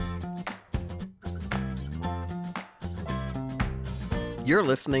You're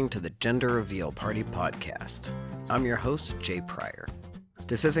listening to the Gender Reveal Party podcast. I'm your host, Jay Pryor.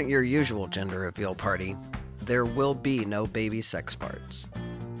 This isn't your usual gender reveal party. There will be no baby sex parts.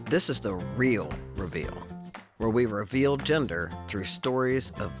 This is the real reveal, where we reveal gender through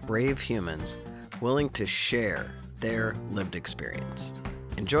stories of brave humans willing to share their lived experience.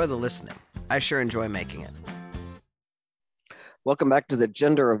 Enjoy the listening. I sure enjoy making it. Welcome back to the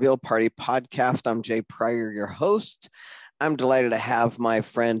Gender Reveal Party podcast. I'm Jay Pryor, your host. I'm delighted to have my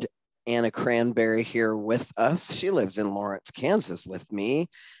friend Anna Cranberry here with us. She lives in Lawrence, Kansas with me.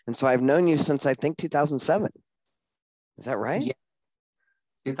 And so I've known you since I think 2007. Is that right? Yeah,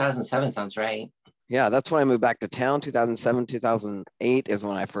 2007 sounds right. Yeah, that's when I moved back to town. 2007, 2008 is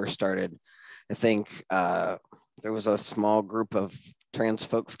when I first started. I think there was a small group of trans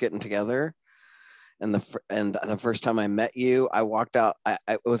folks getting together. And the first time I met you, I walked out.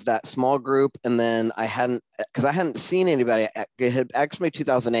 It was that small group, and then I hadn't seen anybody. It had actually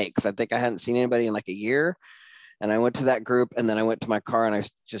 2008 because I think I hadn't seen anybody in like a year. And I went to that group, and then I went to my car and I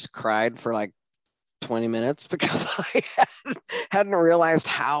just cried for like 20 minutes because I hadn't realized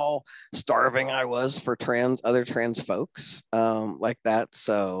how starving I was for other trans folks like that.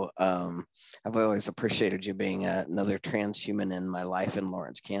 So I've always appreciated you being another trans human in my life in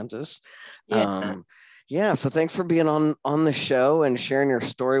Lawrence, Kansas. So thanks for being on the show and sharing your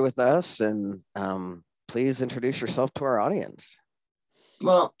story with us. And please introduce yourself to our audience.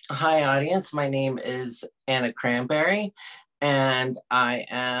 Well, hi, audience. My name is Anna Cranberry, and I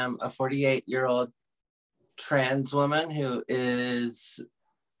am a 48-year-old trans woman who is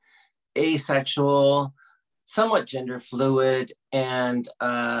asexual, somewhat gender fluid, and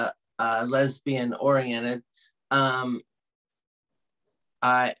lesbian oriented. I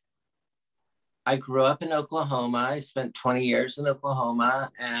grew up in Oklahoma. I spent 20 years in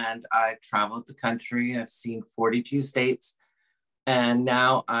Oklahoma, and I traveled the country. I've seen 42 states, and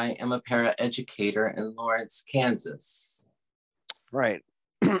now I am a paraeducator in Lawrence, Kansas. Right.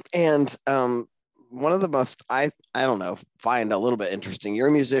 And one of the most, I don't know, find a little bit interesting. You're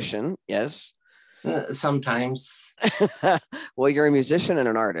a musician, yes? Sometimes. Well, you're a musician and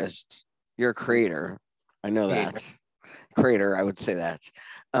an artist. You're a creator. I know that. Creator, I would say that.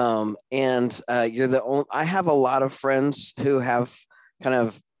 And you're the only, I have a lot of friends who have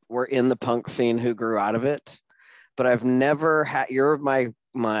were in the punk scene who grew out of it, but I've never had, you're my,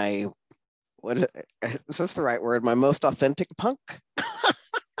 what is this the right word? My most authentic punk,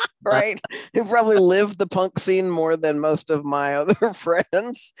 right? Who probably lived the punk scene more than most of my other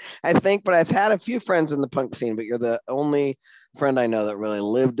friends, I think, but I've had a few friends in the punk scene, but you're the only friend I know that really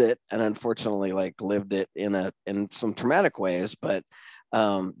lived it, and unfortunately lived it in some traumatic ways. But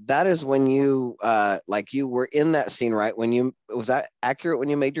that is when you you were in that scene, right? Was that accurate when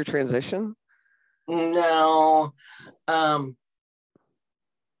you made your transition? No.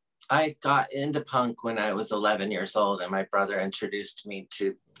 I got into punk when I was 11 years old, and my brother introduced me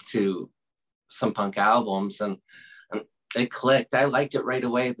to some punk albums, and it clicked. I liked it right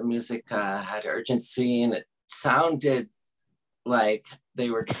away. The music had urgency, and it sounded like they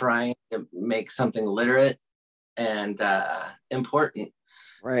were trying to make something literate and important.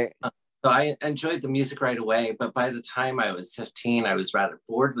 Right. So I enjoyed the music right away, but by the time I was 15, I was rather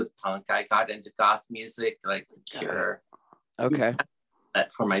bored with punk. I got into goth music like The Cure. Okay.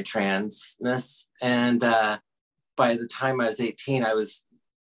 For my transness. And by the time I was 18, I was,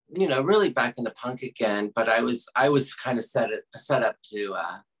 really back into punk again, but I was kind of set up to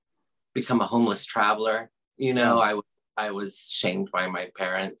become a homeless traveler. I was shamed by my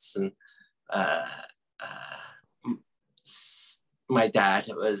parents, and my dad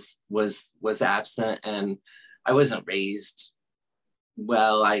was absent, and I wasn't raised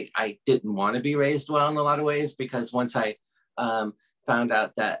well. I didn't want to be raised well in a lot of ways, because once I found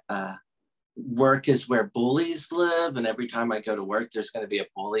out that work is where bullies live, and every time I go to work, there's going to be a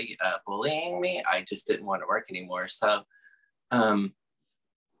bully bullying me. I just didn't want to work anymore. So, by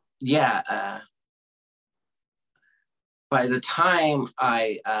the time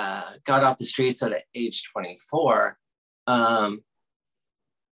I got off the streets at age 24, punk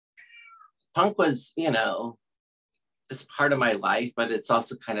was, it's part of my life, but it's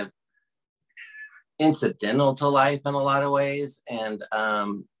also kind of incidental to life in a lot of ways. And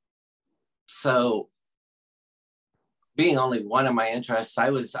so being only one of my interests, I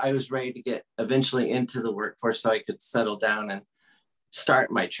was ready to get eventually into the workforce so I could settle down and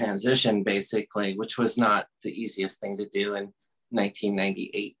start my transition, basically, which was not the easiest thing to do in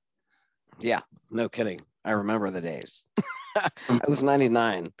 1998. Yeah, no kidding. I remember the days. I was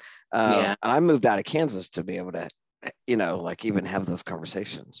 99. And I moved out of Kansas to be able to, even have those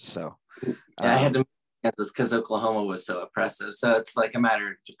conversations. So I had to Kansas because Oklahoma was so oppressive. So it's like a matter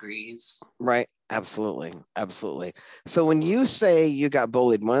of degrees. Right. Absolutely. Absolutely. So when you say you got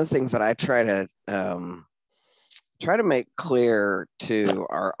bullied, one of the things that I try to make clear to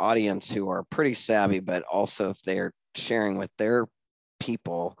our audience who are pretty savvy, but also if they're sharing with their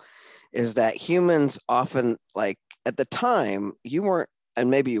people, is that humans often, like at the time, you weren't, and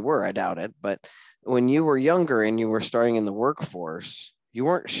maybe you were, I doubt it, but when you were younger and you were starting in the workforce, you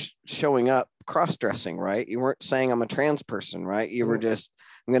weren't showing up cross-dressing, right? You weren't saying I'm a trans person, right? You were just,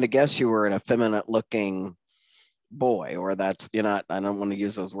 I'm going to guess you were an effeminate looking boy, or that's, you're not, I don't want to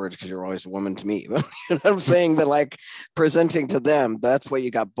use those words because you're always a woman to me, but you know what I'm saying? That like presenting to them, that's what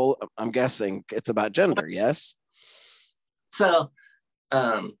you got. I'm guessing it's about gender. Yes. So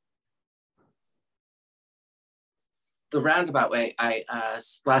the roundabout way, I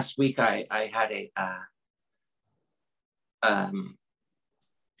last week I had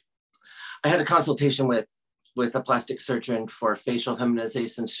I had a consultation with a plastic surgeon for facial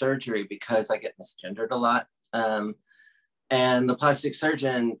feminization surgery because I get misgendered a lot. And the plastic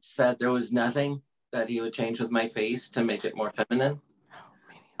surgeon said there was nothing that he would change with my face to make it more feminine.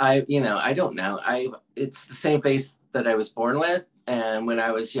 I don't know. It's the same face that I was born with. And when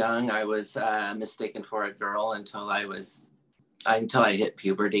I was young, I was mistaken for a girl until I hit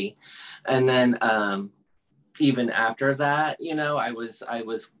puberty. And then even after that, I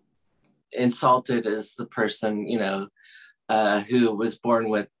was insulted as the person, who was born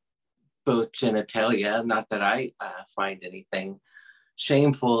with both genitalia. Not that I find anything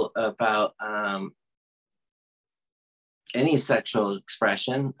shameful about any sexual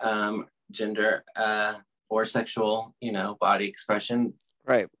expression, gender, or sexual, body expression,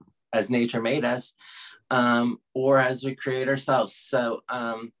 Right. as nature made us, or as we create ourselves. So,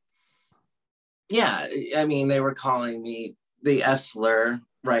 yeah, I mean, they were calling me the F slur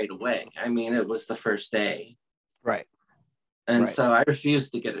right away. I mean, it was the first day. Right. And right. so I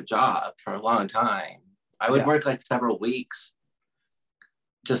refused to get a job for a long time. I would work like several weeks,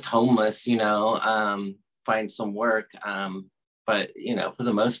 just homeless, find some work. But, for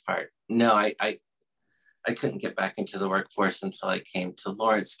the most part, no, I couldn't get back into the workforce until I came to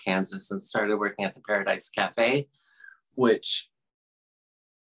Lawrence, Kansas, and started working at the Paradise Cafe, which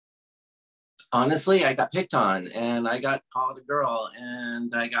honestly, I got picked on and I got called a girl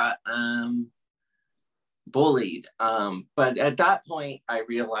and I got bullied. But at that point, I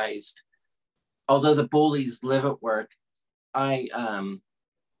realized, although the bullies live at work, I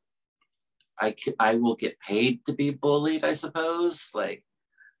will get paid to be bullied, I suppose. Like,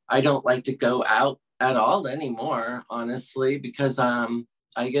 I don't like to go out at all anymore, honestly, because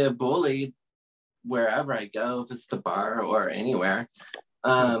I get bullied wherever I go, if it's the bar or anywhere.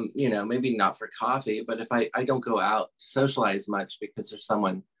 Maybe not for coffee, but if I don't go out to socialize much because there's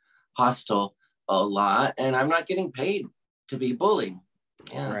someone hostile a lot and I'm not getting paid to be bullied.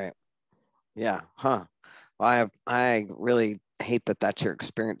 Yeah. Right. Yeah. Huh. Well, I really hate that that's your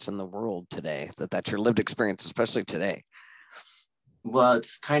experience in the world today, that's your lived experience, especially today. Well,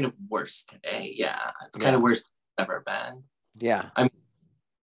 it's kind of worse today. Yeah. It's kind of worse than it's ever been. Yeah.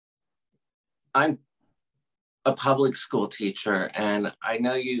 I'm a public school teacher, and I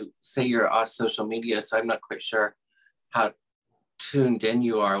know you say you're off social media, so I'm not quite sure how tuned in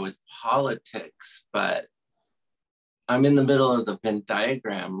you are with politics, but I'm in the middle of the Venn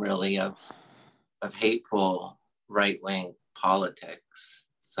diagram, really, of hateful right-wing politics.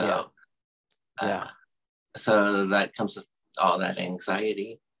 So, so that comes with all that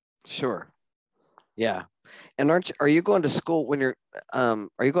anxiety. Sure. Yeah. And are you going to school when you're, are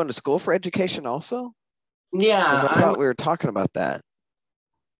you going to school for education also? Yeah. I thought we were talking about that.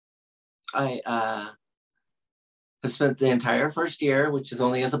 I have spent the entire first year, which is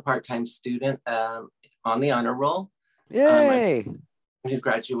only as a part-time student, on the honor roll. Yay! I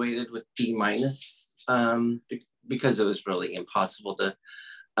graduated with D minus because it was really impossible to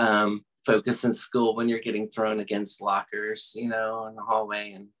focus in school when you're getting thrown against lockers, in the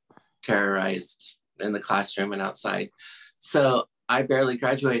hallway and terrorized in the classroom and outside. So I barely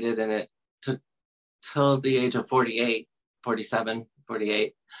graduated, and it took till the age of 48, 47,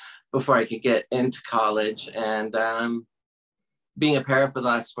 48 before I could get into college. And being a para for the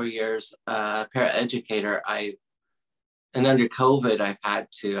last 4 years, para-educator, and under COVID, I've had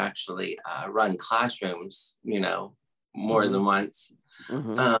to actually run classrooms, more than once.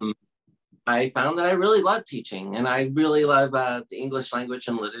 I found that I really love teaching, and I really love the English language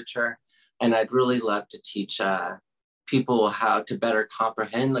and literature. And I'd really love to teach people how to better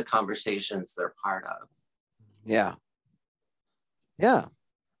comprehend the conversations they're part of. Yeah. Yeah.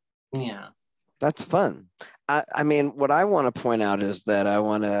 Yeah. That's fun. I mean, what I want to point out is that I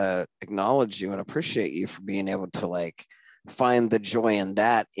want to acknowledge you and appreciate you for being able to like find the joy in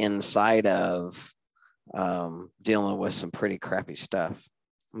that inside of dealing with some pretty crappy stuff.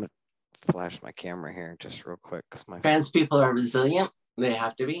 I'm gonna flash my camera here just real quick because my Trans people are resilient. They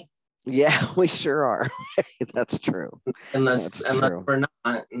have to be. yeah, we sure are. That's true. Unless That's true. we're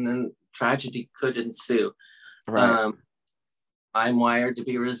not, and then tragedy could ensue. Right. I'm wired to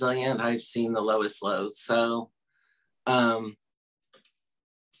be resilient. I've seen the lowest lows. So, though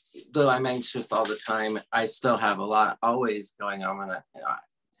I'm anxious all the time, I still have a lot always going on.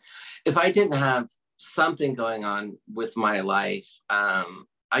 If I didn't have something going on with my life,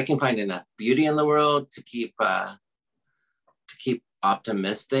 I can find enough beauty in the world to keep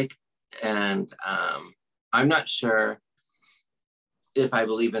optimistic. And I'm not sure if I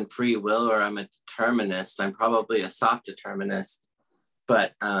believe in free will or I'm a determinist. I'm probably a soft determinist,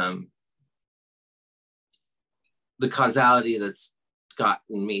 but the causality that's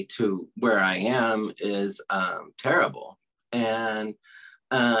gotten me to where I am is terrible. And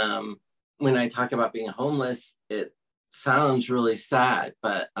when I talk about being homeless, it sounds really sad,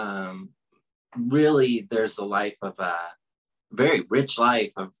 but really there's a life of a very rich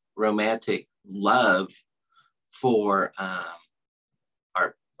life of romantic love for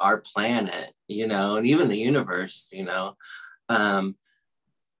our planet, you know, and even the universe, you know. And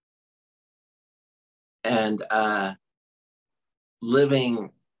living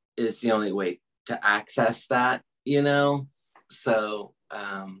is the only way to access that, you know. So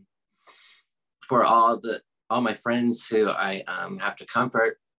for all my friends who I have to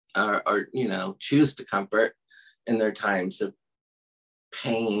comfort or you know choose to comfort in their times of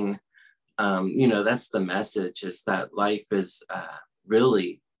pain, you know, that's the message, is that life is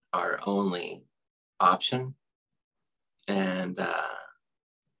really our only option. And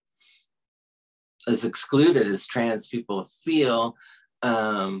as excluded as trans people feel,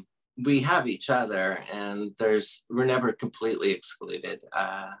 we have each other, and we're never completely excluded.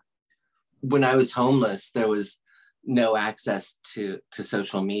 When I was homeless, there was no access to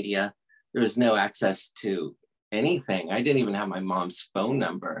social media. There was no access to anything. I didn't even have my mom's phone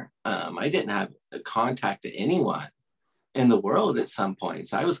number. I didn't have a contact to anyone in the world at some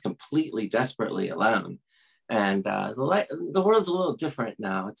points. I was completely, desperately alone. And the world's a little different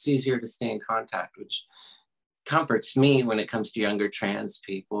now. It's easier to stay in contact, which comforts me when it comes to younger trans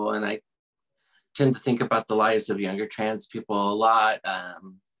people. And I tend to think about the lives of younger trans people a lot.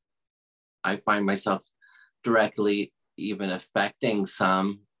 I find myself directly even affecting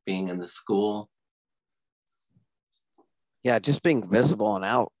some being in the school. Yeah, just being visible and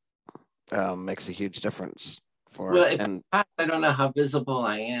out makes a huge difference for well, and I don't know how visible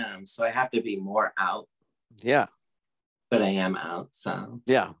I am, so I have to be more out. Yeah, but I am out. So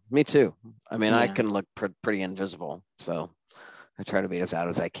yeah, me too. I mean, yeah. I can look pretty invisible, so I try to be as out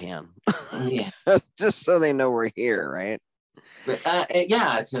as I can. Yeah, just so they know we're here, right? But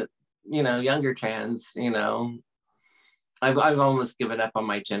yeah, to you know, younger trans, you know, I've almost given up on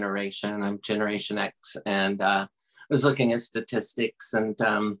my generation. I'm Generation X, and was looking at statistics, and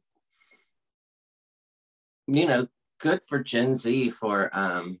you know, good for Gen Z for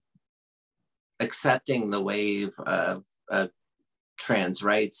accepting the wave of trans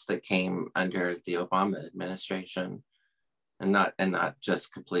rights that came under the Obama administration, and not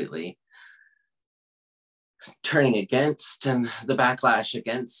just completely turning against, and the backlash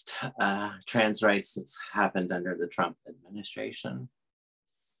against trans rights that's happened under the Trump administration.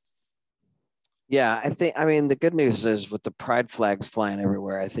 Yeah, I mean, the good news is with the pride flags flying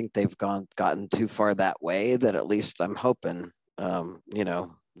everywhere, I think they've gotten too far that way, that at least I'm hoping, you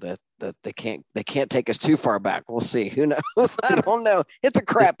know, that they can't take us too far back. We'll see. Who knows? I don't know. It's a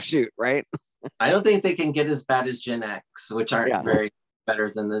crapshoot, right? I don't think they can get as bad as Gen X, which aren't very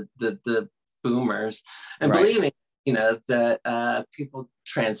better than the boomers. And believing, you know, that people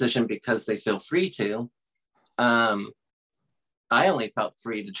transition because they feel free to. I only felt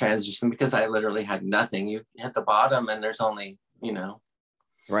free to transition because I literally had nothing. You hit the bottom and there's only, you know,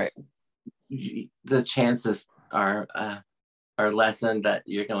 the chances are lessened that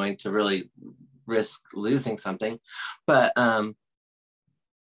you're going to really risk losing something. But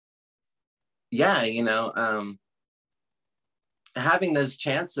yeah, you know, having those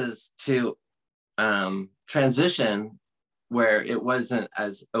chances to transition where it wasn't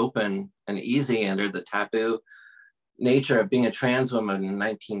as open and easy under the taboo nature of being a trans woman in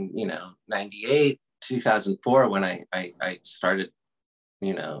 1998, 2004, when I started,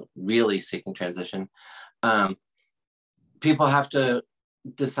 you know, really seeking transition. People have to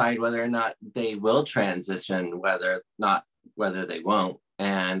decide whether or not they will transition, whether they won't.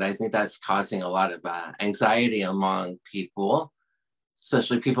 And I think that's causing a lot of anxiety among people,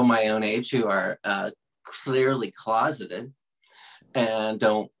 especially people my own age who are clearly closeted and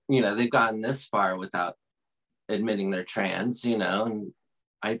don't, they've gotten this far without admitting they're trans, and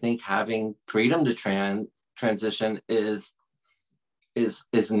I think having freedom to transition is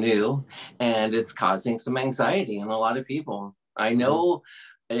new, and it's causing some anxiety in a lot of people. I know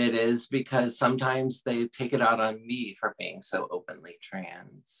it is, because sometimes they take it out on me for being so openly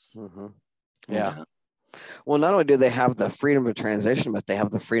trans. Yeah. Well, not only do they have the freedom to transition, but they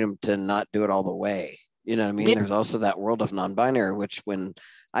have the freedom to not do it all the way. You know what I mean? Yeah. There's also that world of non-binary, which when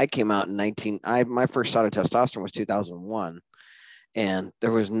I came out in my first shot of testosterone was 2001. And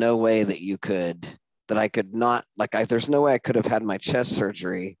there was no way that there's no way I could have had my chest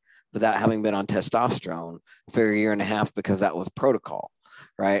surgery without having been on testosterone for a year and a half, because that was protocol,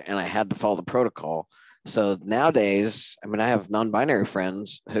 right? And I had to follow the protocol. So nowadays, I mean, I have non-binary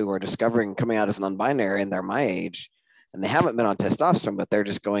friends who are coming out as non-binary, and they're my age, and they haven't been on testosterone, but they're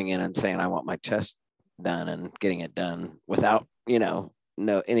just going in and saying, I want my chest done, and getting it done without, no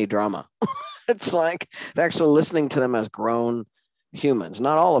any drama. It's like they're actually listening to them as grown humans.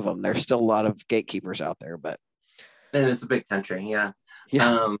 Not all of them. There's still a lot of gatekeepers out there, but. And it's a big country. Yeah.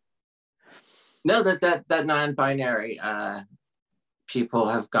 Yeah. No, that non-binary people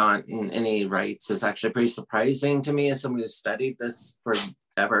have gotten any rights is actually pretty surprising to me, as someone who's studied this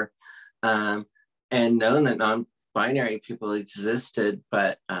forever, and known that non-binary people existed,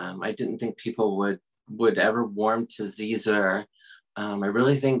 but I didn't think people would ever warm to Caesar. I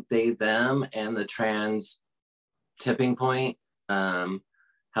really think they, them, and the trans tipping point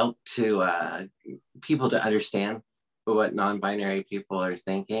help to people to understand what non-binary people are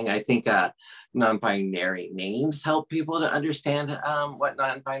thinking. I think non-binary names help people to understand what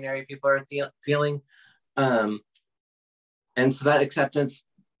non-binary people are feeling. And so that acceptance,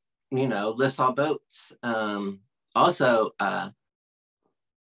 lifts all boats. Also,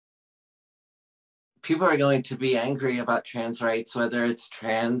 people are going to be angry about trans rights, whether it's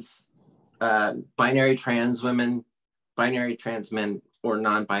binary trans women, binary trans men, or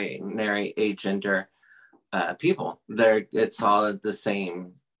non-binary agender people. It's all the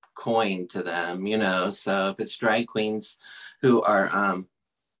same coin to them, So if it's drag queens who are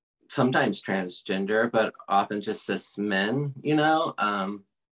sometimes transgender, but often just cis men,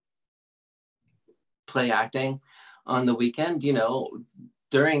 play acting on the weekend,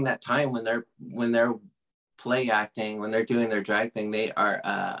 during that time when they're play acting, when they're doing their drag thing, they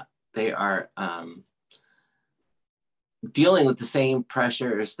are dealing with the same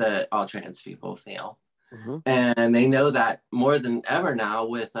pressures that all trans people feel. And they know that more than ever now,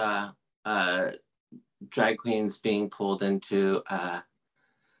 with drag queens being pulled into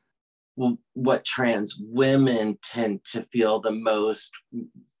what trans women tend to feel the most.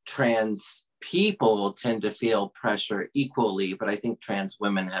 Trans people tend to feel pressure equally, but I think trans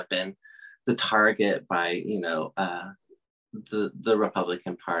women have been the target by the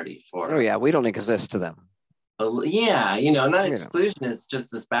Republican Party for. Oh yeah, we don't exist to them. Yeah, not exclusion is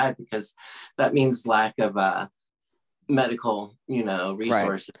just as bad, because that means lack of medical,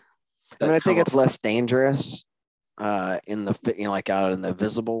 resources. Right. I mean, I think it's less dangerous in the like out in the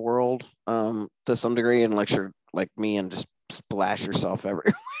visible world to some degree, unless you're like me and just splash yourself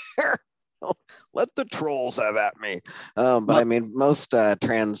everywhere. Let the trolls have at me. But I mean, most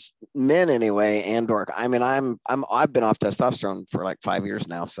trans men anyway, I've been off testosterone for like 5 years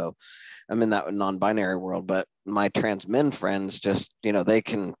now, so I'm in that non-binary world. But my trans men friends just, they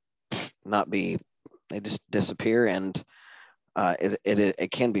can they just disappear, and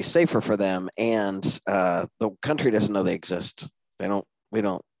it can be safer for them, and the country doesn't know they exist. We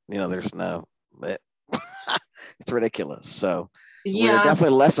don't, there's no, it's ridiculous. So yeah, we're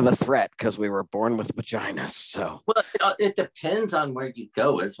definitely less of a threat because we were born with vaginas. So it depends on where you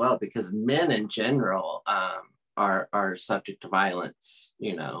go as well, because men in general are subject to violence,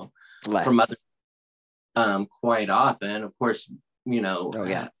 less. from other quite often. Of course, oh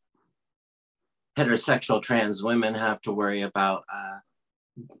yeah, heterosexual trans women have to worry about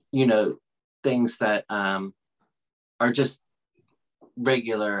things that are just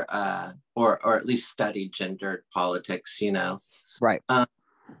regular or at least studied gendered politics, right,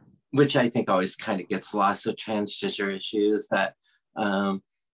 which I think always kind of gets lost with transgender issues, that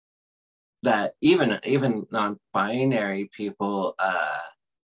that even non-binary people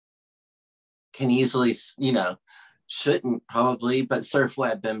can easily, shouldn't probably, but surf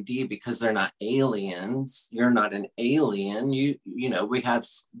WebMD because they're not aliens. You're not an alien. We have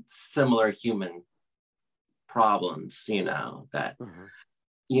similar human problems, that,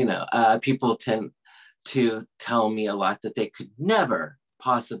 people tend to tell me a lot that they could never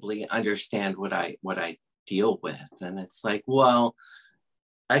possibly understand what I deal with. And it's like, well,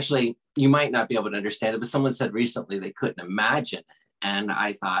 actually, you might not be able to understand it, but someone said recently they couldn't imagine it. And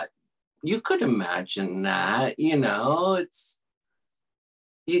I thought, you could imagine that, it's,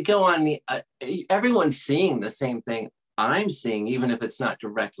 you go on the, everyone's seeing the same thing I'm seeing, even if it's not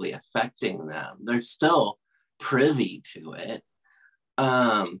directly affecting them. They're still privy to it.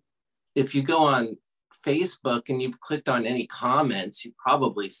 If you go on Facebook and you've clicked on any comments, you've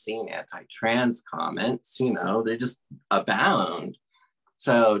probably seen anti-trans comments, they just abound.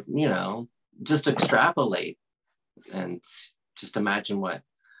 So, just extrapolate and just imagine what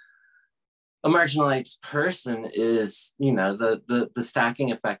a marginalized person is, the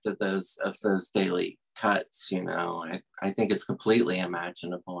stacking effect of those daily cuts, I think it's completely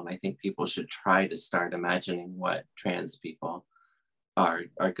imaginable. And I think people should try to start imagining what trans people are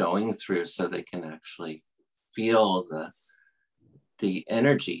going through so they can actually feel the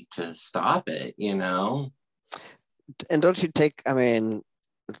energy to stop it, And don't you take,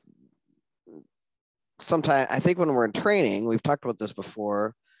 sometimes I think when we're in training, we've talked about this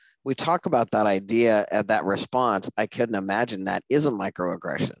before, we talk about that idea of that response. I couldn't imagine that is a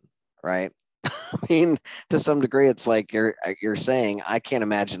microaggression, right? To some degree, it's like you're saying, I can't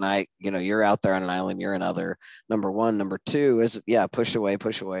imagine you're out there on an island, you're another, number one. Number two is, push away.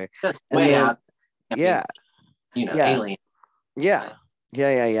 Just and way then, out. Alien. Yeah.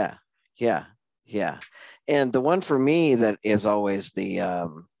 And the one for me that is always the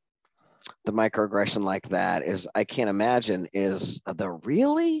microaggression like that is, I can't imagine, is the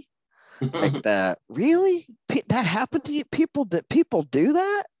really? Like the really? That happened to you? People do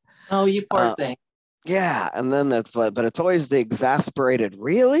that? Oh, you poor thing. Yeah. And then that's like, but it's always the exasperated,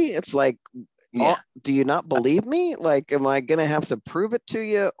 really? It's like, do you not believe me? Like, am I going to have to prove it to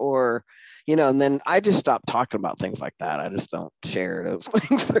you? Or, and then I just stopped talking about things like that. I just don't share those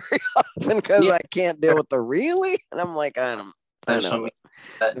things very often because I can't deal with the really. And I'm like, I don't know.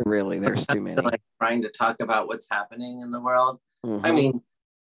 Really, there's too many. Like trying to talk about what's happening in the world. Mm-hmm. I mean,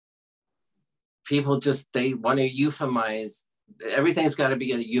 people they want to euphemize. Everything's got to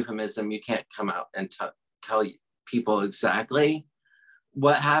be a euphemism. You can't come out and tell people exactly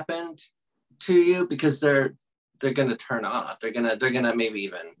what happened to you, because they're going to turn off. They're going to maybe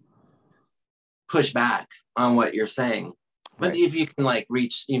even push back on what you're saying. But if you can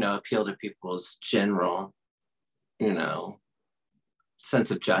reach, appeal to people's general,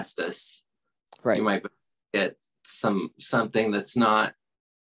 sense of justice, you might get something that's not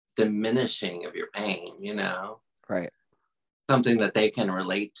diminishing of your pain, something that they can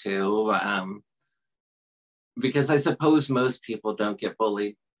relate to, because I suppose most people don't get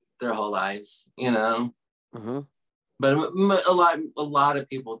bullied their whole lives, mm-hmm. But a lot of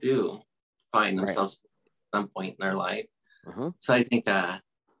people do find themselves at some point in their life. Mm-hmm. So I think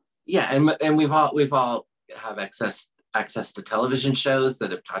and we've all have access to television shows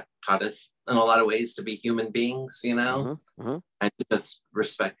that have taught us in a lot of ways to be human beings, Mm-hmm. Mm-hmm. and to just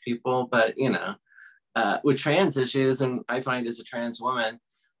respect people. But with trans issues, and I find as a trans woman,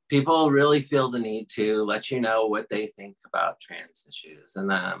 people really feel the need to let you know what they think about trans issues. And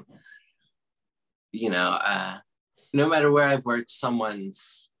no matter where I've worked,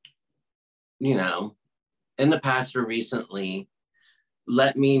 someone's in the past or recently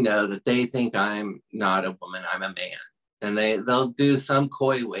let me know that they think I'm not a woman, I'm a man. And they'll do some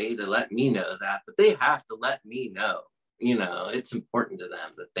coy way to let me know that, but they have to let me know, it's important to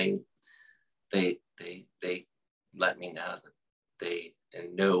them that they let me know that they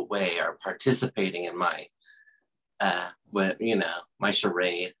in no way are participating in my, my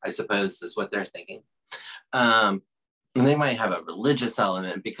charade, I suppose is what they're thinking. And they might have a religious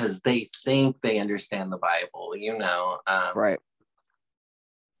element because they think they understand the Bible, Right.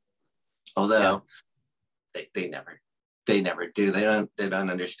 Although they never do. They don't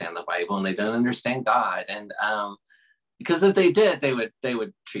understand the Bible, and they don't understand God. And because if they did, they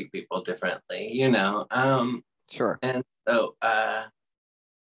would treat people differently, Sure. And so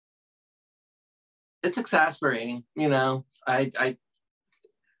it's exasperating,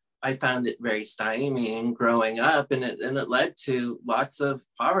 I found it very stymieing growing up, and it led to lots of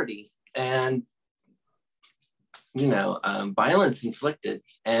poverty and violence inflicted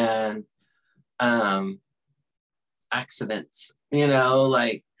and accidents,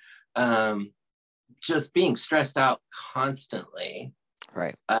 just being stressed out constantly.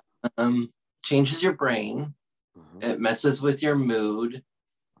 Right. Changes your brain. Mm-hmm. It messes with your mood.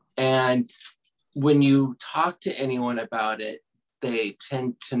 And when you talk to anyone about it, they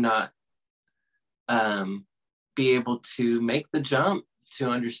tend to not be able to make the jump to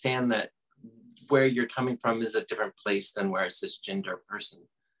understand that where you're coming from is a different place than where a cisgender person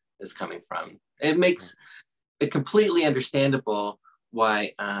is coming from. It makes it completely understandable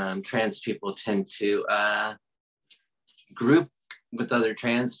why trans people tend to group with other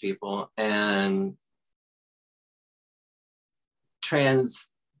trans people, and transness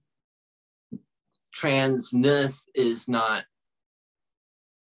is not,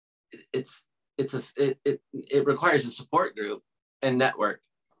 it requires a support group and network,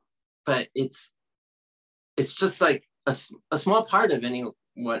 but it's just like a small part of anyone.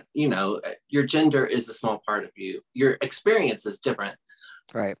 You know, your gender is a small part of you. Your experience is different,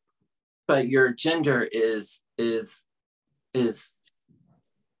 right? But your gender is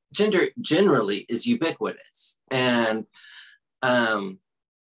gender generally is ubiquitous, and I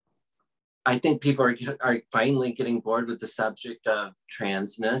think people are finally getting bored with the subject of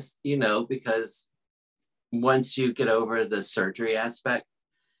transness, you know, because once you get over the surgery aspect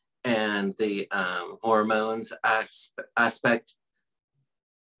and the hormones aspect,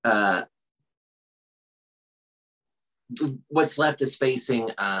 what's left is facing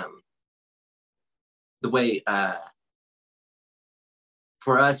the way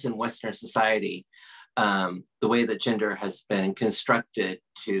for us in Western society, the way that gender has been constructed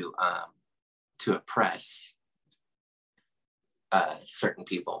to oppress certain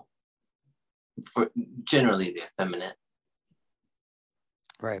people, for generally the effeminate.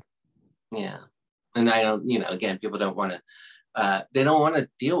 Right. Yeah. And I don't, you know, again, people don't want to, they don't want to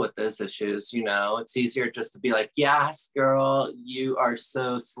deal with those issues, you know. It's easier just to be like, yes, girl, you are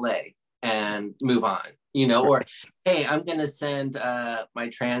so slay, and move on, you know. Or, hey, I'm going to send my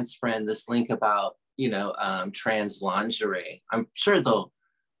trans friend this link about, you know, trans lingerie. I'm sure they'll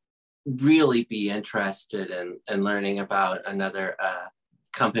really be interested in learning about another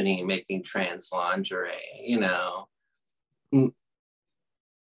company making trans lingerie, you know.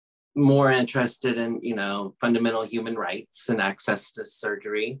 More interested in, you know, fundamental human rights and access to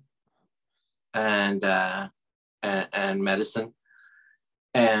surgery and medicine,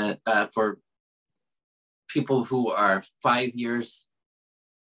 and for people who are 5 years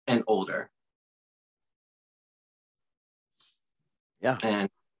and older. Yeah. And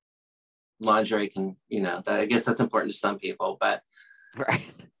lingerie can, you know, that, I guess that's important to some people, but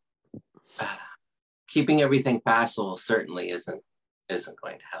right. Keeping everything facile certainly isn't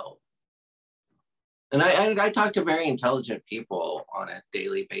going to help. And I talk to very intelligent people on a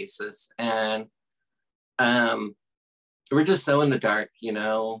daily basis, and we're just so in the dark, you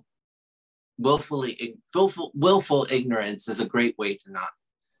know. Willful ignorance is a great way to not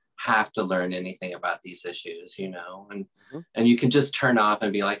have to learn anything about these issues, you know. And you can just turn off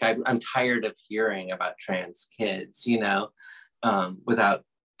and be like, I'm tired of hearing about trans kids, you know, without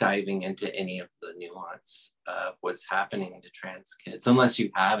diving into any of the nuance of what's happening to trans kids, unless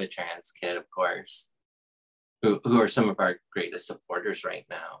you have a trans kid, of course, who are some of our greatest supporters right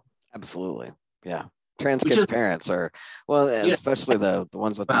now. Absolutely. Yeah. Trans kids' parents are, well, especially the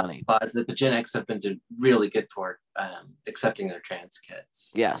ones with money. But Gen X have been really good for accepting their trans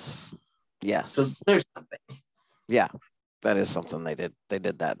kids. Yes. Yes. So there's something. Yeah. That is something they did. They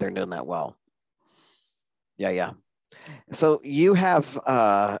did that. They're doing that well. Yeah. Yeah. So you have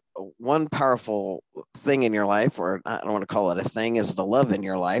one powerful thing in your life, or I don't want to call it a thing, is the love in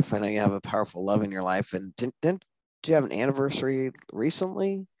your life. I know you have a powerful love in your life. And didn't you have an anniversary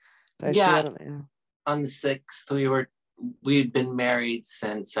recently? Yeah, on the 6th, we'd been married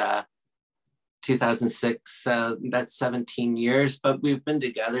since 2006. That's 17 years, but we've been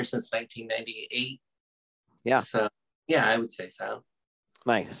together since 1998. Yeah. So yeah, I would say so.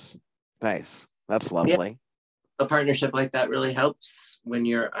 Nice. That's lovely. Yeah. A partnership like that really helps when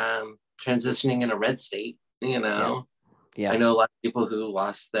you're transitioning in a red state, you know. Yeah. I know a lot of people who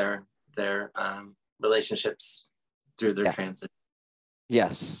lost their relationships through their transit.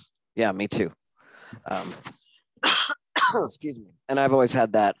 Yes. Yeah, me too. Excuse me. And I've always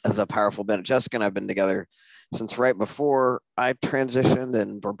had that as a powerful benefit. Jessica and I've been together since right before I transitioned,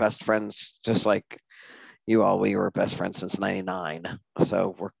 and we're best friends, just like you all. We were best friends since '99.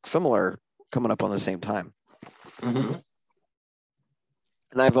 So we're similar, coming up on the same time. Mm-hmm.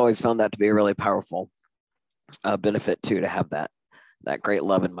 And I've always found that to be a really powerful benefit too, to have that great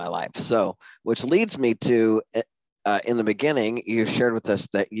love in my life. So, which leads me to, in the beginning, you shared with us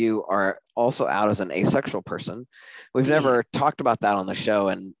that you are also out as an asexual person. We've never talked about that on the show,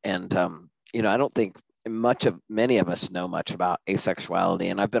 and you know, I don't think many of us know much about asexuality.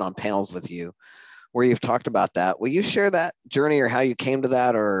 And I've been on panels with you where you've talked about that. Will you share that journey, or how you came to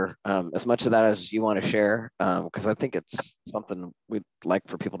that, or as much of that as you want to share? Because I think it's something we'd like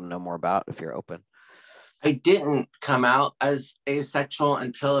for people to know more about, if you're open. I didn't come out as asexual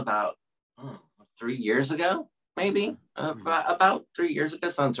until about 3 years ago, maybe about 3 years ago,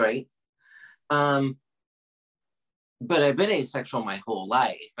 sounds right. But I've been asexual my whole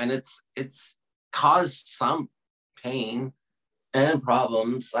life, and it's caused some pain and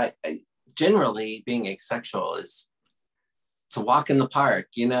problems. I generally, being asexual is, it's a walk in the park,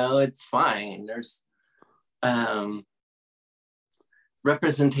 it's fine. There's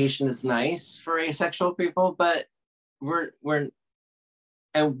representation is nice for asexual people, but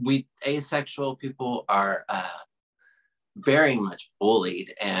we asexual people are very much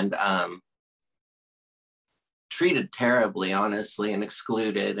bullied and treated terribly, honestly, and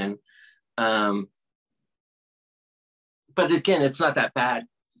excluded. And but again, it's not that bad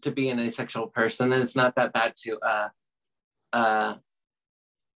to be an asexual person. It's not that bad to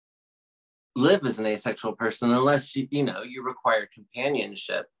live as an asexual person, unless you require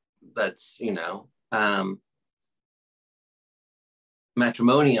companionship. That's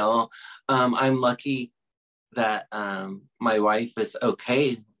matrimonial. I'm lucky that my wife is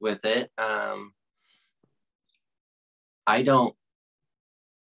okay with it. I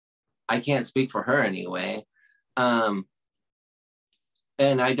can't speak for her anyway. And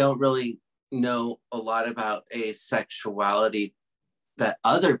I don't really know a lot about asexuality that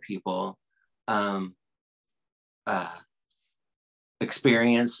other people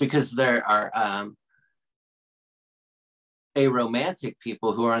experience, because there are aromantic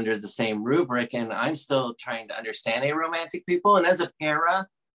people who are under the same rubric, and I'm still trying to understand aromantic people. And as a para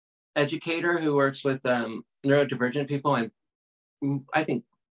educator who works with neurodivergent people, I think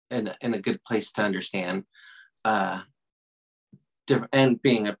in a good place to understand and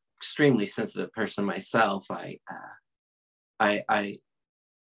being an extremely sensitive person myself, I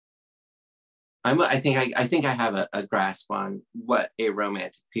think I have a grasp on what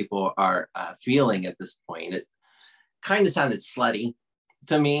aromantic people are feeling at this point. It kind of sounded slutty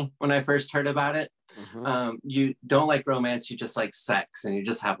to me when I first heard about it. Mm-hmm. You don't like romance, you just like sex, and you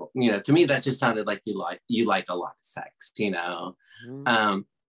just have, to me that just sounded like you like a lot of sex, Mm-hmm.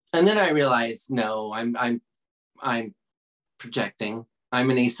 And then I realized, no, I'm projecting. I'm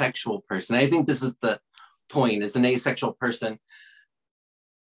an asexual person. I think this is the point. As an asexual person,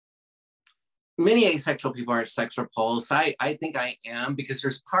 many asexual people are sex repulsed. I think I am, because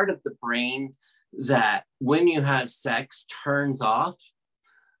there's part of the brain that when you have sex turns off.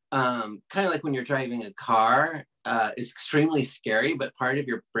 Kind of like when you're driving a car, is extremely scary, but part of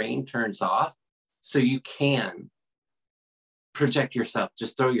your brain turns off, so you can project yourself,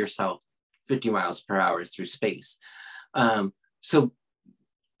 just throw yourself 50 miles per hour through space. So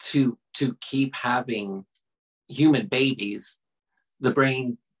to keep having human babies, the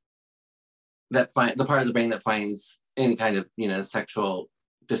brain the part of the brain that finds any kind of sexual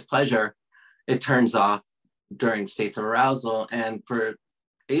displeasure, it turns off during states of arousal. And for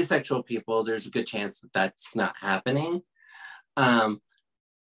asexual people, there's a good chance that that's not happening. But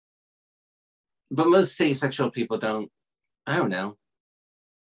most asexual people I don't know.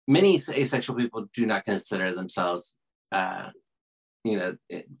 Many asexual people do not consider themselves, find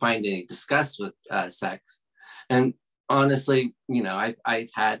any disgust with sex. And honestly, I've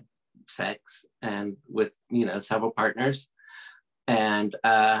had sex and with, several partners, and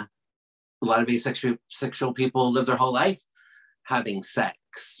a lot of asexual people live their whole life having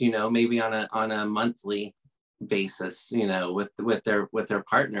sex, maybe on a monthly basis, with their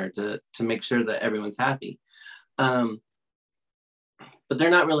partner to make sure that everyone's happy. But they're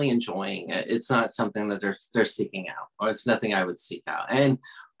not really enjoying it. It's not something that they're seeking out, or it's nothing I would seek out. And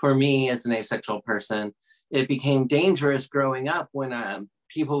for me, as an asexual person, it became dangerous growing up when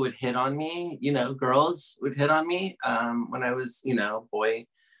people would hit on me, girls would hit on me when I was, boy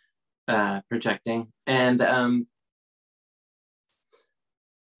projecting. And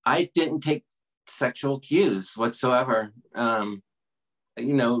I didn't take sexual cues whatsoever. I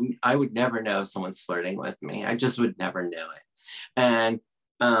would never know if someone's flirting with me. I just would never know it. And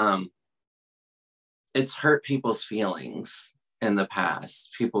it's hurt people's feelings in the past,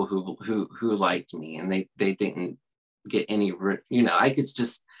 people who liked me, and they didn't get any, I could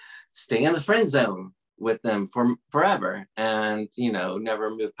just stay in the friend zone with them for forever, and never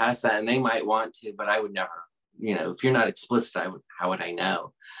move past that. And they might want to, but I would never. If you're not explicit, how would I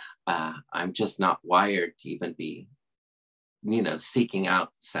know? I'm just not wired to even be, seeking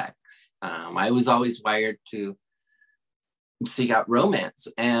out sex. I was always wired to seek out romance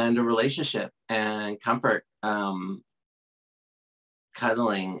and a relationship and comfort,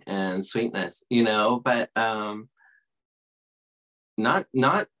 cuddling and sweetness, but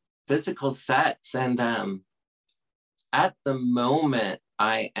not physical sex. And at the moment,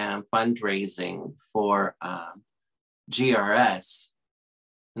 I am fundraising for GRS,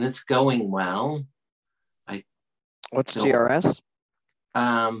 and it's going well. I What's don't, GRS?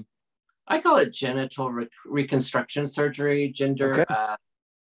 I call it genital reconstruction surgery. Okay.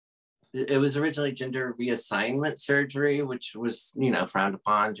 It was originally gender reassignment surgery, which was, frowned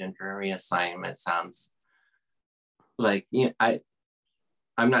upon. Gender reassignment sounds like,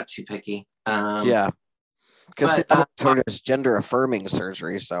 I'm not too picky. Yeah. Because But I've heard it's gender affirming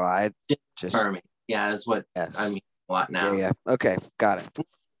surgery. So I just, affirming, yeah, is what yes. I mean a lot now. Yeah. Okay. Got it.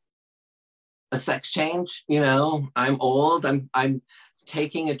 A sex change, I'm old. I'm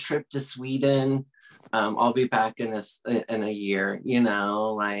taking a trip to Sweden. I'll be back in a year,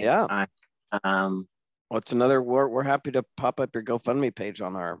 Yeah. What's another? We're happy to pop up your GoFundMe page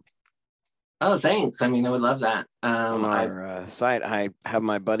on our. Oh, thanks. I mean, I would love that. On our site, I have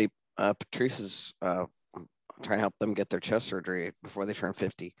my buddy Patrice's trying to help them get their chest surgery before they turn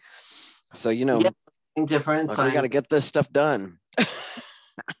 50. So difference. Like we got to get this stuff done. I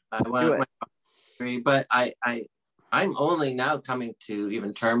want my surgery, but I'm only now coming to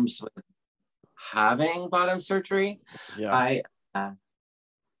even terms with having bottom surgery. Yeah. A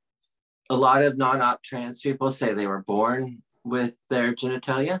lot of non-op trans people say they were born with their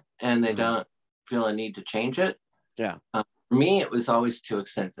genitalia and they don't feel a need to change it. Yeah. For me, it was always too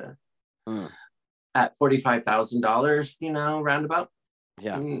expensive. At $45,000, roundabout.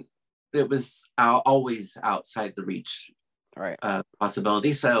 Yeah. It was always outside the reach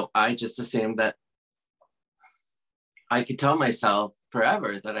possibility. So I just assumed that I could tell myself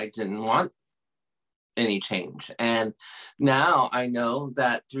forever that I didn't want any change. And now I know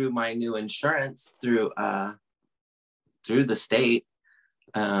that through my new insurance, through the state,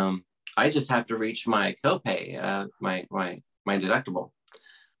 I just have to reach my copay, my deductible.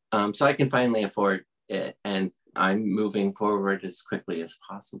 So I can finally afford it, and I'm moving forward as quickly as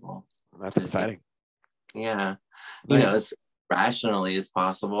possible. That's exciting. Yeah. Nice. As rationally as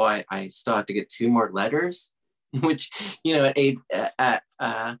possible. I still have to get 2 more letters, which, at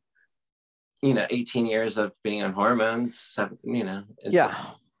 18 years of being on hormones,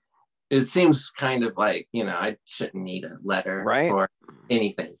 it seems kind of like, I shouldn't need a letter for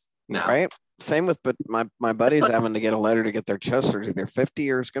anything now. Right. Same with, but my buddy's having to get a letter to get their chest surgery. They're 50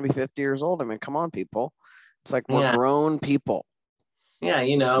 years, going to be 50 years old. I mean, come on, people. It's like we're grown people. Yeah,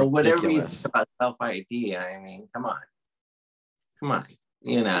 whatever you think about self-ID, I mean, come on. Like,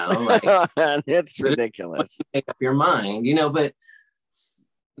 it's ridiculous. Make up your mind, but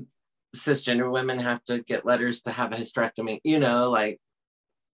cisgender women have to get letters to have a hysterectomy,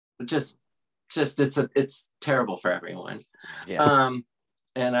 just it's terrible for everyone. Yeah.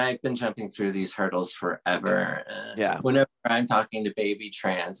 And I've been jumping through these hurdles forever. Whenever I'm talking to baby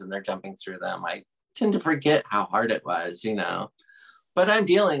trans and they're jumping through them, I tend to forget how hard it was, but I'm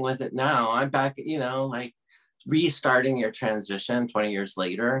dealing with it now. I'm back, like restarting your transition 20 years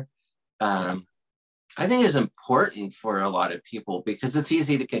later. I think is important for a lot of people because it's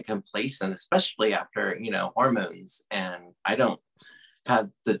easy to get complacent, especially after, hormones. And I don't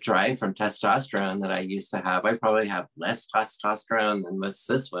have the drive from testosterone that I used to have. I probably have less testosterone than most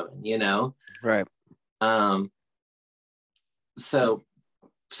cis women, Right. So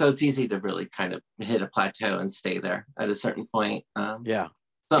it's easy to really kind of hit a plateau and stay there at a certain point. So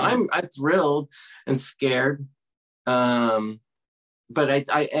I'm thrilled and scared. But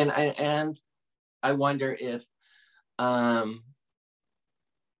I wonder if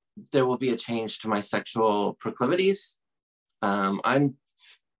there will be a change to my sexual proclivities. I'm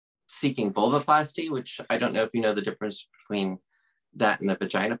seeking vulvoplasty, which I don't know if you know the difference between that and a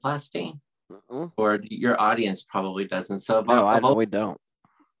vaginoplasty, or your audience probably doesn't. So we don't.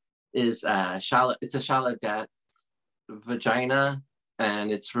 Is shallow. It's a shallow depth vagina,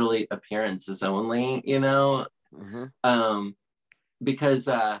 and it's really appearances only. Because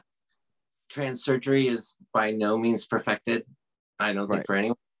trans surgery is by no means perfected. I don't think for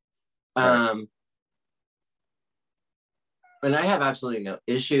anyone. And I have absolutely no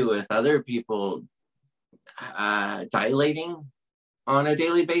issue with other people dilating on a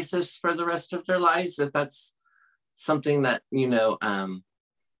daily basis for the rest of their lives, if that's something that,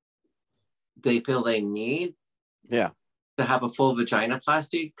 they feel they need to have a full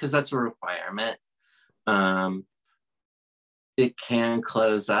vaginoplasty, because that's a requirement. It can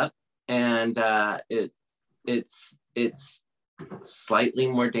close up, and it's slightly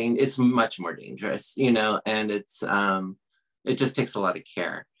more dangerous. It's much more dangerous, and it's it just takes a lot of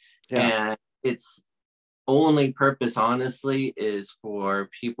care. And its only purpose, honestly, is for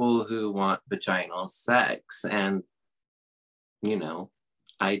people who want vaginal sex, and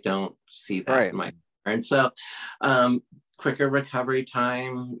I don't see that in my. And so quicker recovery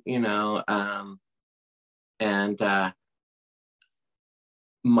time, and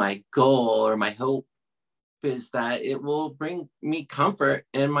my goal or my hope is that it will bring me comfort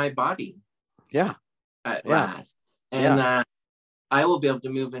in my body. Yeah. At Yeah. last. And that I will be able to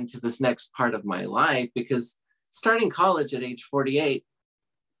move into this next part of my life, because starting college at age 48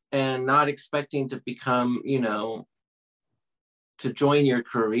 and not expecting to become, to join your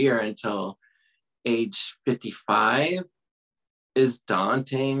career until age 55 is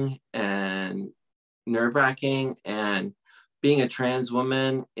daunting and nerve-wracking. And being a trans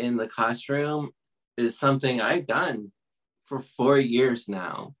woman in the classroom is something I've done for 4 years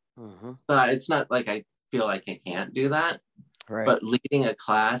now. Mm-hmm. So it's not like I feel like I can't do that. Right. But leading a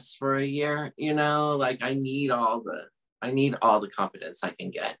class for a year, like I need all the confidence I can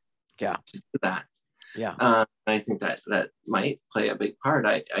get. Yeah. To do that. Yeah. I think that might play a big part.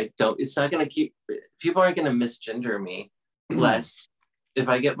 I don't. It's not going to keep. People aren't going to misgender me less if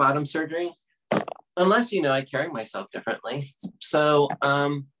I get bottom surgery, unless I carry myself differently. So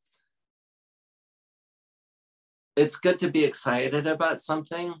it's good to be excited about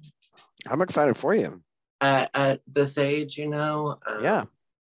something. I'm excited for you. At this age, yeah,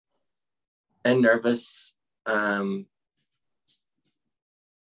 and nervous.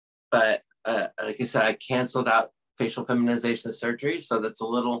 But like I said, I canceled out facial feminization surgery, so that's a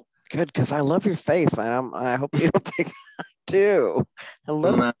little good, because I love your face. I hope you don't think that too. I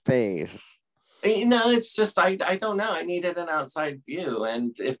love your face. It's just I don't know. I needed an outside view,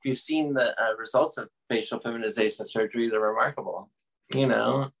 and if you've seen the results of facial feminization surgery, they're remarkable.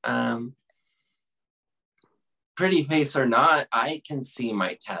 Pretty face or not, I can see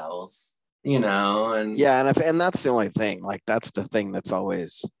my tells. And yeah, and that's the only thing. Like that's the thing that's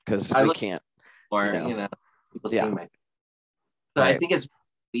always, because we can't. Or people see my. So right. I think it's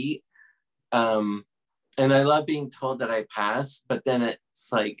sweet. And I love being told that I passed, but then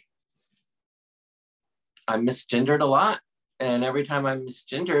it's like I'm misgendered a lot. And every time I'm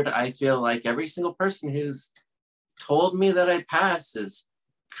misgendered, I feel like every single person who's told me that I passed has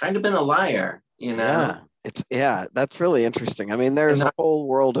kind of been a liar, Yeah, that's really interesting. I mean, there's a whole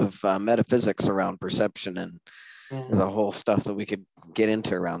world of metaphysics around perception, and there's a whole stuff that we could get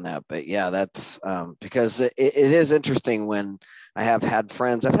into around that. But yeah, that's because it is interesting when I have had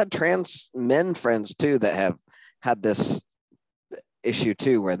friends. I've had trans men friends too that have had this issue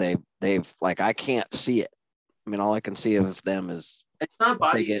too, where they've like, I can't see it. I mean, all I can see of them is it's not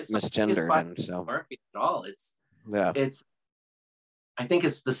body. They get misgendered, and so at all. It's I think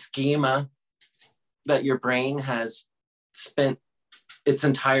it's the schema that your brain has spent its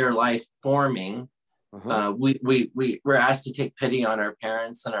entire life forming. Uh-huh. We're asked to take pity on our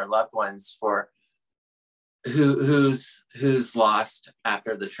parents and our loved ones for who's lost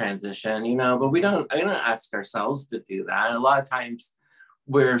after the transition, but we don't ask ourselves to do that. A lot of times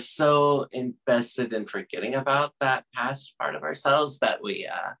we're so invested in forgetting about that past part of ourselves that we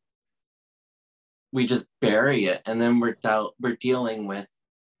just bury it, and then we're dealing with.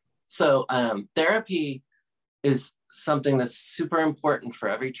 So therapy is something that's super important for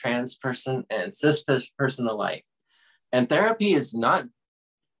every trans person and cis person alike. And therapy is not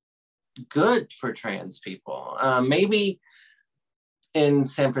good for trans people. Maybe in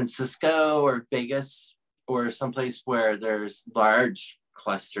San Francisco or Vegas or someplace where there's large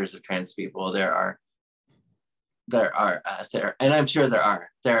clusters of trans people, there are, and I'm sure there are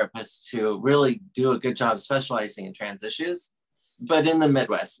therapists who really do a good job specializing in trans issues. But in the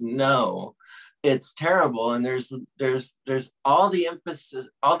Midwest, no, it's terrible. And there's all the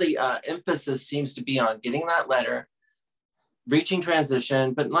emphasis seems to be on getting that letter, reaching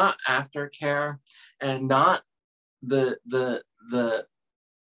transition, but not aftercare, and not the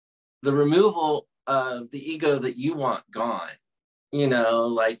removal of the ego that you want gone.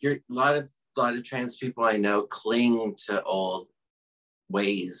 Like a lot of trans people I know cling to old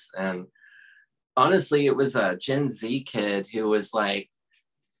ways. And honestly, it was a Gen Z kid who was like,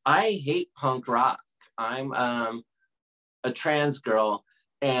 I hate punk rock. I'm a trans girl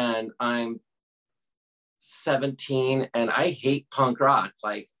and I'm 17 and I hate punk rock.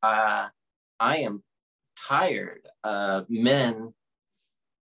 Like I am tired of men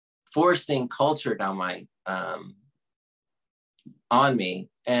forcing culture down my on me,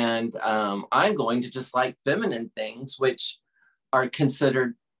 and I'm going to just like feminine things which are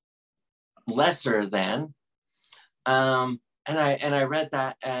considered lesser than. And I read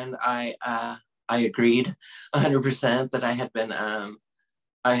that, and I agreed 100% that I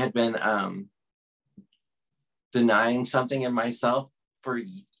had been denying something in myself for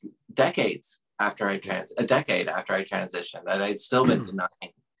decades after a decade after I transitioned, that I'd still been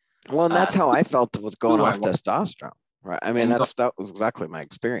denying. Well, and that's how I felt with going off testosterone, right? I mean, that was exactly my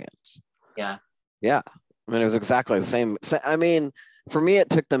experience. Yeah. Yeah. I mean, it was exactly the same. I mean, For me, it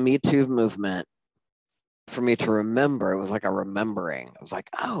took the Me Too movement for me to remember. It was like a remembering. I was like,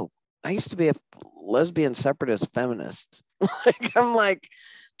 oh, I used to be a lesbian separatist feminist. Like, I'm like,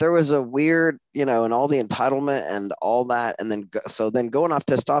 there was a weird, and all the entitlement and all that. And then, so then going off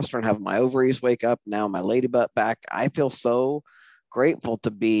testosterone, having my ovaries wake up, now my lady butt back. I feel so grateful to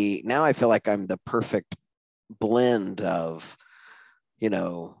be, now I feel like I'm the perfect blend of,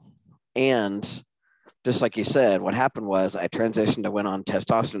 and just like you said, what happened was I transitioned to went on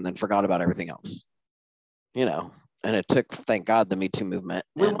testosterone and then forgot about everything else, and it took, thank God, the Me Too movement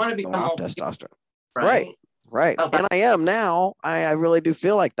We and want to going become off all testosterone. right. Right. Oh, And I am now. I really do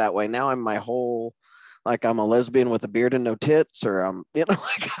feel like that way. Now I'm my whole, like I'm a lesbian with a beard and no tits, or I'm,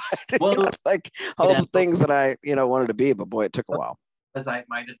 well, like all the things that I, wanted to be, but boy, it took a while. because I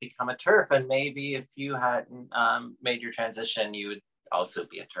might have become a turf, and maybe if you hadn't made your transition, you would also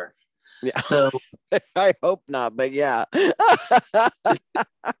be a turf. Yeah. So I hope not, but yeah,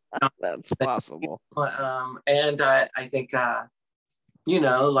 that's possible. And I think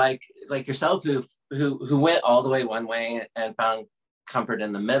like yourself, who went all the way one way and found comfort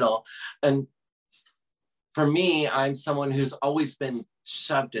in the middle. And for me, I'm someone who's always been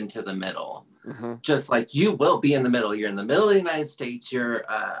shoved into the middle. Mm-hmm. Just like you will be in the middle. You're in the middle of the United States. You're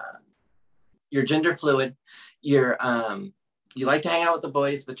gender fluid. You're you like to hang out with the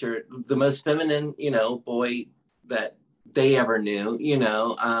boys, but you're the most feminine, boy that they ever knew.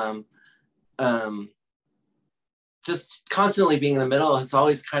 Just constantly being in the middle is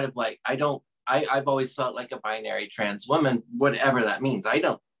always kind of like, I've always felt like a binary trans woman, whatever that means. I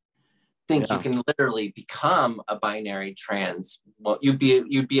don't think you can literally become a binary trans. Well, you'd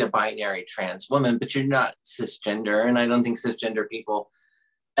be a binary trans woman, but you're not cisgender. And I don't think cisgender people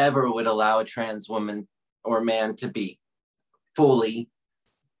ever would allow a trans woman or man to be fully,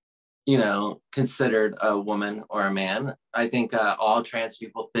 considered a woman or a man. I think all trans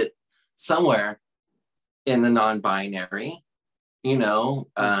people fit somewhere in the non-binary.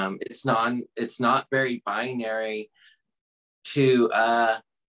 It's not very binary to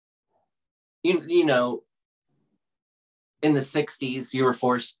in the 60s you were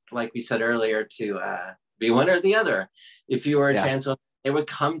forced, like we said earlier, to be one or the other. If you were a trans woman, they would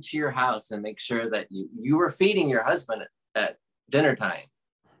come to your house and make sure that you were feeding your husband at dinner time.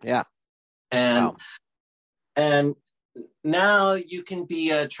 And now you can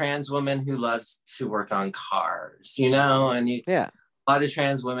be a trans woman who loves to work on cars, and a lot of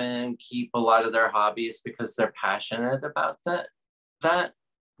trans women keep a lot of their hobbies because they're passionate about that.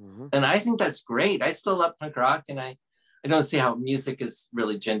 Mm-hmm. And I think that's great. I still love punk rock, and I don't see how music is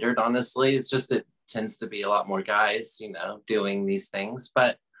really gendered, honestly. It's just, it tends to be a lot more guys, doing these things.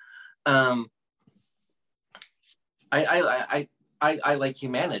 But I like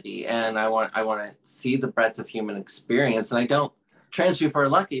humanity, and I want to see the breadth of human experience. And trans people are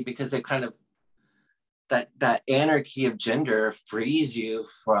lucky because they kind of, that anarchy of gender frees you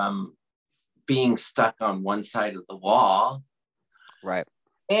from being stuck on one side of the wall. Right.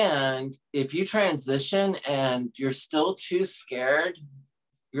 And if you transition and you're still too scared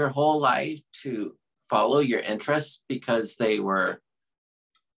your whole life to follow your interests because they were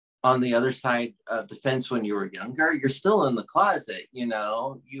on the other side of the fence when you were younger, you're still in the closet. You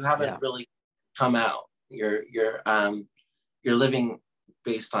haven't really come out. You're living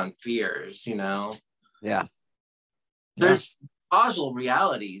based on fears. There's causal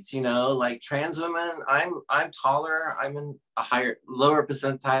realities. Like trans women. I'm taller. I'm in a lower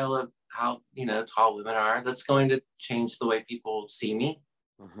percentile of how tall women are. That's going to change the way people see me.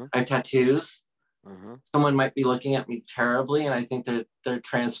 Mm-hmm. I have tattoos. Mm-hmm. Someone might be looking at me terribly, and I think they're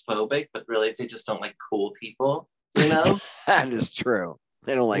transphobic, but really they just don't like cool people. That is true.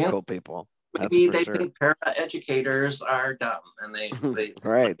 They don't like cool people. Maybe they think para-educators are dumb, and they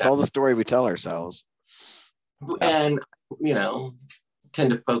right. It's all the story we tell ourselves. And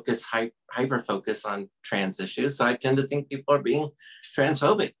tend to focus hyper focus on trans issues. So I tend to think people are being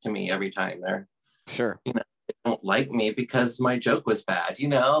transphobic to me every time they're they don't like me because my joke was bad.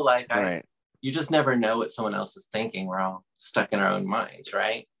 Right. You just never know what someone else is thinking. We're all stuck in our own minds,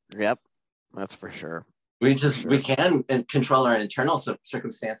 right? Yep, that's for sure. We can control our internal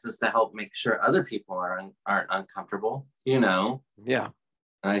circumstances to help make sure other people aren't uncomfortable. Yeah. And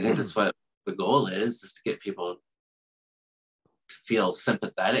I think that's what the goal is to get people to feel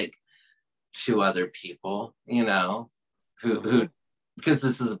sympathetic to other people. Who because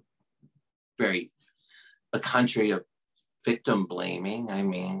this is a country of victim blaming. I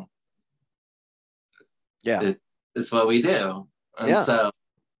mean. It's what we do. And so,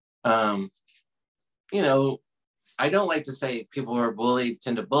 I don't like to say people who are bullied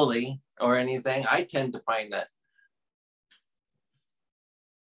tend to bully or anything. I tend to find that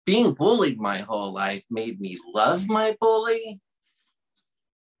being bullied my whole life made me love my bully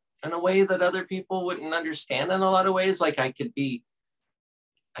in a way that other people wouldn't understand in a lot of ways. Like I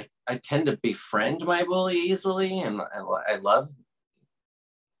tend to befriend my bully easily, and I love,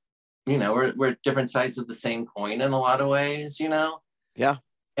 we're different sides of the same coin in a lot of ways, Yeah.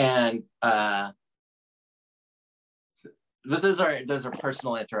 And but those are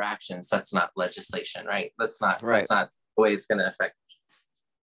personal interactions. That's not legislation, right? That's not the way it's going to affect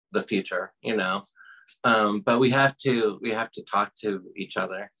the future, but we have to talk to each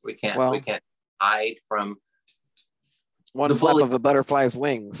other. We can't hide from one flap of a butterfly's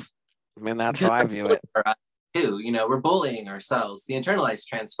wings. I mean, that's how I view it too. We're bullying ourselves. The internalized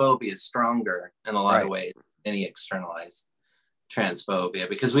transphobia is stronger in a lot of ways than any externalized transphobia,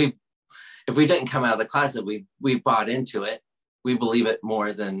 because if we didn't come out of the closet, we bought into it. We believe it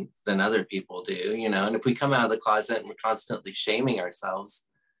more than other people do, and if we come out of the closet and we're constantly shaming ourselves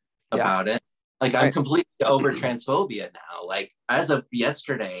about it, like I'm completely over transphobia now. Like as of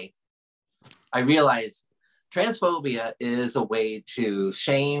yesterday, I realized transphobia is a way to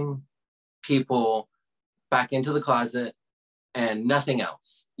shame people back into the closet and nothing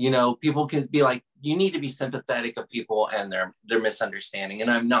else. People can be like, you need to be sympathetic of people and their misunderstanding, and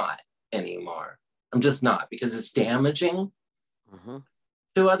I'm not anymore. I'm just not, because it's damaging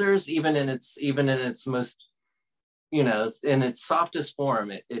to others, even in its most, in its softest form.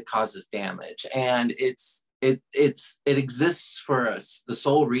 It causes damage, and it exists for us, the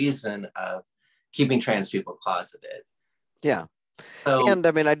sole reason of keeping trans people closeted. Yeah. So, and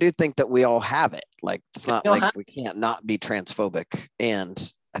I mean, I do think that we all have it. Like, it's not like we can't not be transphobic,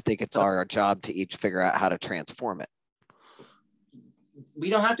 and I think it's our job to each figure out how to transform it. We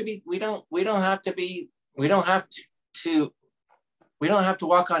don't have to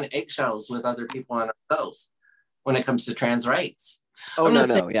walk on eggshells with other people and ourselves when it comes to trans rights. Oh, not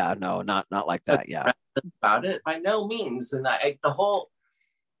like that. Yeah. About it by no means. And the whole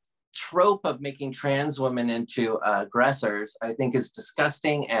trope of making trans women into aggressors, I think, is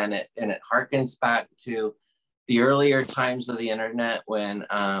disgusting, and it harkens back to the earlier times of the internet when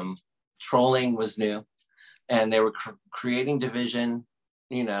trolling was new, and they were creating division,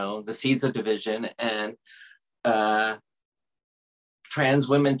 the seeds of division, and trans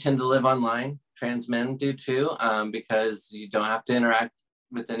women tend to live online. Trans men do too, because you don't have to interact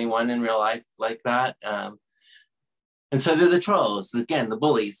with anyone in real life like that. And so do the trolls, again, the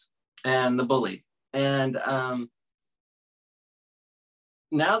bullies and the bullied. And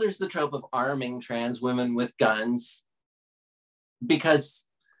now there's the trope of arming trans women with guns, because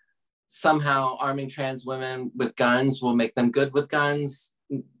somehow arming trans women with guns will make them good with guns.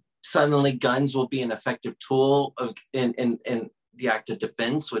 Suddenly guns will be an effective tool in the act of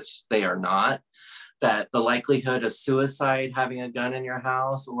defense, which they are not. That the likelihood of suicide, having a gun in your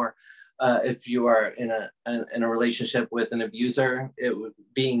house, or if you are in a relationship with an abuser, it would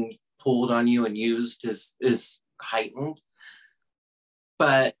being pulled on you and used is heightened.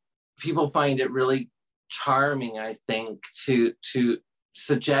 But people find it really charming, I think, to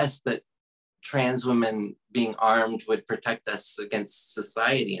suggest that trans women being armed would protect us against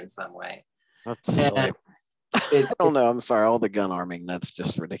society in some way. That's silly. I don't know. I'm sorry. All the gun arming, that's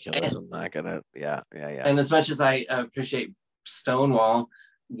just ridiculous. I'm not gonna. Yeah. And as much as I appreciate Stonewall,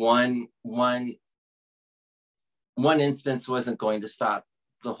 one instance wasn't going to stop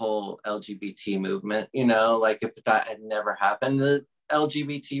the whole LGBT movement. Like if that had never happened, the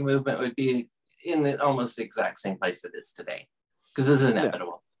LGBT movement would be in the almost exact same place it is today, because this is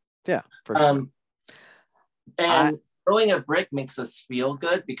inevitable. Yeah, for sure. And throwing a brick makes us feel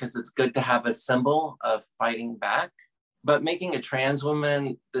good, because it's good to have a symbol of fighting back. But making a trans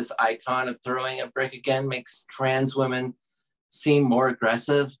woman this icon of throwing a brick again makes trans women seem more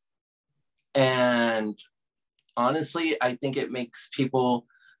aggressive. And honestly, I think it makes people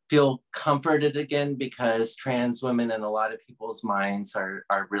feel comforted again, because trans women in a lot of people's minds are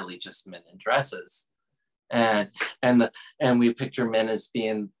really just men in dresses. And we picture men as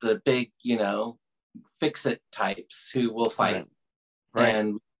being the big, fix-it types who will fight. Right.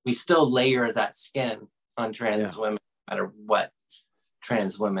 And we still layer that skin on trans women, no matter what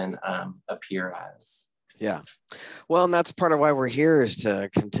trans women appear as. Yeah. Well, and that's part of why we're here, is to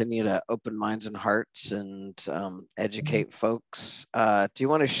continue to open minds and hearts and educate folks. Do you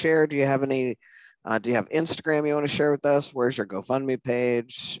want to share? Do you have any? Do you have Instagram you want to share with us? Where's your GoFundMe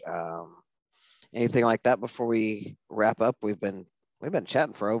page? Anything like that before we wrap up? We've been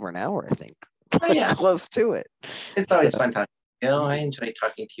chatting for over an hour, I think. Oh, yeah. Close to it. It's always fun talking. I enjoy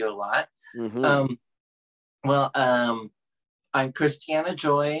talking to you a lot. Mm-hmm. I'm Christiana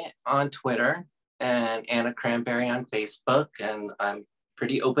Joy on Twitter and Anna Cranberry on Facebook, and I'm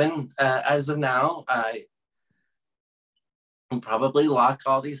pretty open as of now. I'll probably lock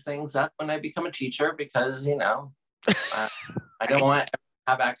all these things up when I become a teacher because, I don't want to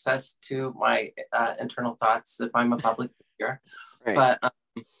have access to my internal thoughts if I'm a public figure. Right. But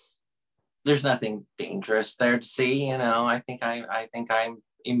there's nothing dangerous there to see. I think I'm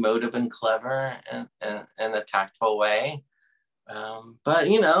emotive and clever in a tactful way. But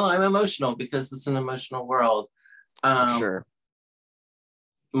I'm emotional because it's an emotional world. Sure.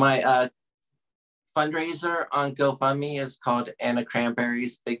 My fundraiser on GoFundMe is called Anna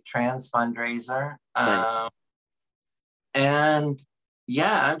Cranberry's Big Trans Fundraiser. Nice. And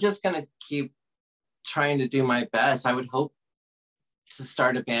yeah, I'm just going to keep trying to do my best. I would hope to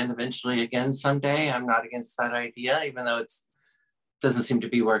start a band eventually again someday. I'm not against that idea, even though it doesn't seem to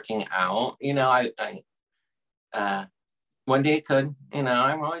be working out. One day it could,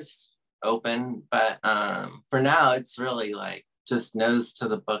 I'm always open, but for now it's really like just nose to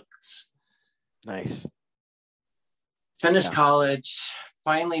the books. Nice. Finish college,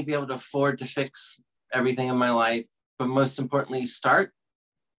 finally be able to afford to fix everything in my life, but most importantly, start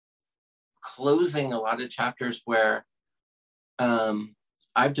closing a lot of chapters where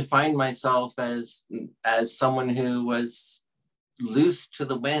I've defined myself as someone who was loose to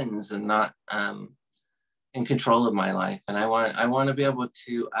the winds and not in control of my life. And I want to be able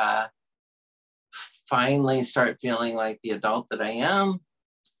to finally start feeling like the adult that I am,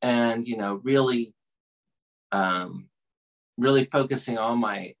 and really focusing all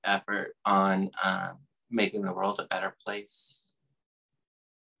my effort on making the world a better place.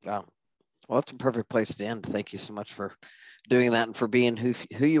 Wow. Well, that's a perfect place to end. Thank you so much for doing that and for being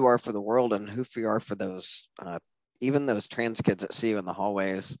who you are for the world and who you are for those, even those trans kids that see you in the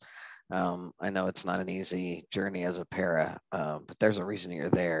hallways. I know it's not an easy journey as a para, but there's a reason you're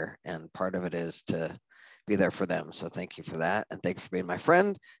there. And part of it is to be there for them. So thank you for that. And thanks for being my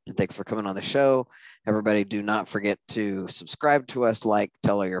friend. And thanks for coming on the show. Everybody, do not forget to subscribe to us, tell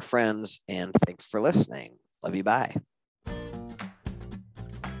all your friends, and thanks for listening. Love you. Bye.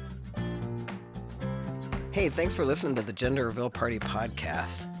 Hey, thanks for listening to the Gender Reveal Party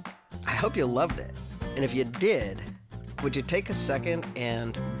podcast. I hope you loved it. And if you did, would you take a second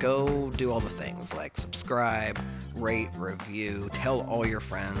and go do all the things like subscribe, rate, review, tell all your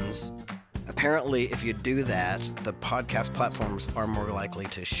friends. Apparently, if you do that, the podcast platforms are more likely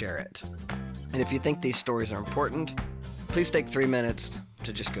to share it. And if you think these stories are important, please take 3 minutes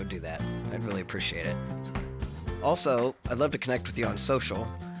to just go do that. I'd really appreciate it. Also, I'd love to connect with you on social.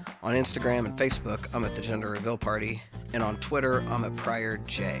 On Instagram and Facebook, I'm at the Gender Reveal Party. And on Twitter, I'm at Prior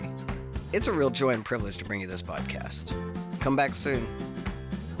J. It's a real joy and privilege to bring you this podcast. Come back soon.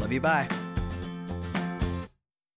 Love you. Bye.